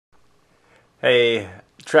Hey,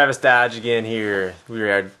 Travis Dodge again here. We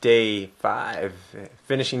are day 5,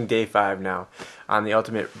 finishing day 5 now on the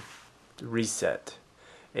Ultimate Reset.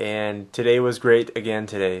 And today was great again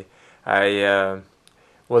today. I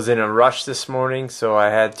was in a rush this morning, so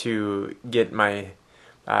I had to get I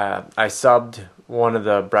subbed one of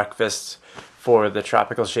the breakfasts for the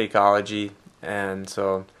Tropical Shakeology, and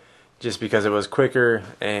so just because it was quicker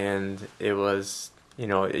and it was,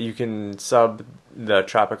 you can sub the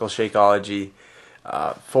Tropical Shakeology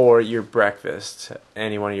for your breakfast,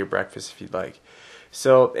 any one of your breakfasts if you'd like.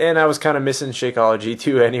 So, and I was kind of missing Shakeology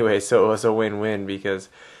too anyway, so it was a win-win because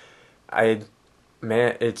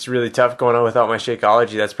man, it's really tough going on without my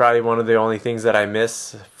Shakeology. That's probably one of the only things that I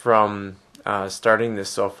miss from starting this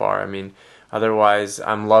so far. I mean, otherwise,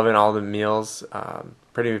 I'm loving all the meals,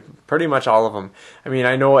 pretty much all of them. I mean,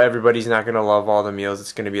 I know everybody's not going to love all the meals.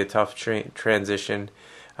 It's going to be a tough transition.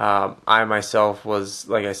 I myself was,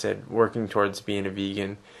 like I said, working towards being a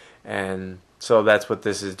vegan, and so that's what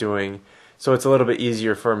this is doing. So it's a little bit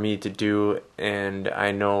easier for me to do, and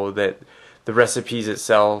I know that the recipes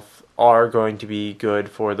itself are going to be good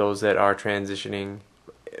for those that are transitioning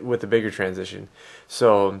with a bigger transition.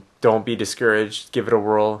 So don't be discouraged. Give it a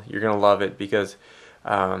whirl. You're going to love it because,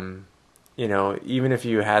 even if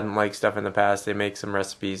you hadn't liked stuff in the past, they make some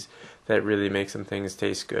recipes that really make some things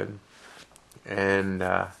taste good. And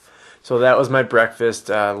so that was my breakfast.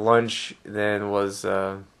 Lunch then was,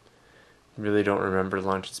 really don't remember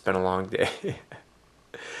lunch. It's been a long day.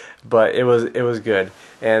 But it was good.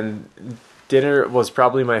 And dinner was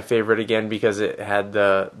probably my favorite again because it had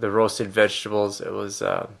the roasted vegetables. It was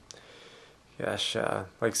like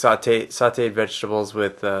sauteed vegetables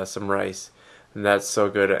with some rice, and that's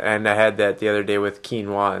so good. And I had that the other day with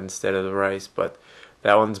quinoa instead of the rice, but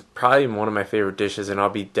that one's probably one of my favorite dishes, and I'll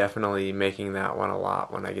be definitely making that one a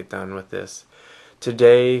lot when I get done with this.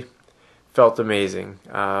 Today felt amazing.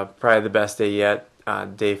 Probably the best day yet.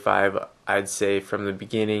 Day 5, I'd say from the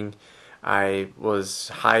beginning. I was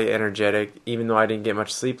high energetic, even though I didn't get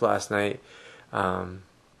much sleep last night.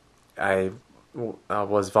 I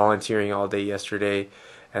was volunteering all day yesterday,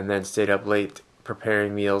 and then stayed up late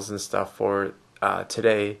preparing meals and stuff for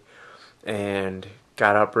today, and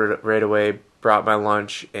got up right away, brought my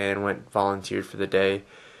lunch, and volunteered for the day.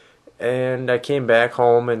 And I came back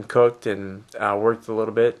home and cooked and worked a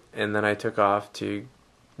little bit, and then I took off to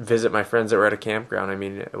visit my friends that were at a campground. I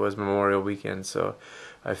mean, it was Memorial Weekend, so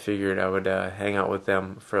I figured I would hang out with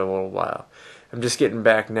them for a little while. I'm just getting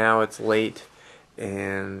back now. It's late,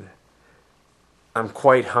 and I'm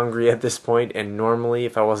quite hungry at this point, and normally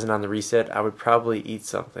if I wasn't on the reset, I would probably eat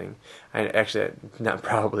something. Not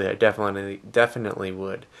probably, I definitely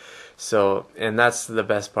would. So, and that's the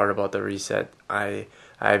best part about the reset.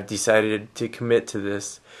 I've decided to commit to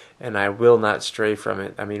this, and I will not stray from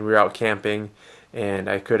it. I mean, we were out camping, and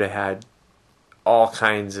I could have had all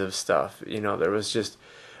kinds of stuff. There was just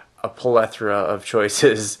a plethora of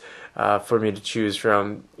choices for me to choose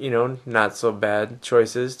from. Not so bad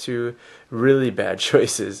choices to really bad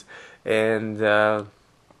choices, and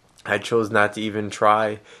I chose not to even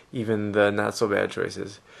try even the not so bad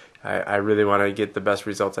choices. I really want to get the best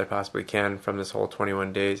results I possibly can from this whole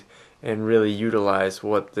 21 days and really utilize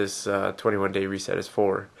what this 21-day reset is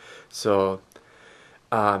for. So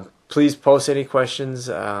please post any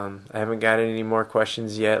questions. I haven't gotten any more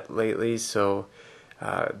questions yet lately, so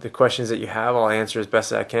the questions that you have, I'll answer as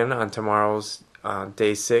best as I can on tomorrow's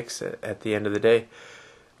day 6 at the end of the day.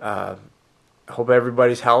 Hope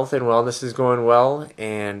everybody's health and wellness is going well,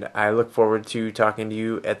 and I look forward to talking to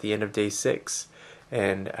you at the end of day 6,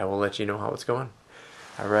 and I will let you know how it's going.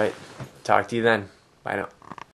 All right, talk to you then. Bye now.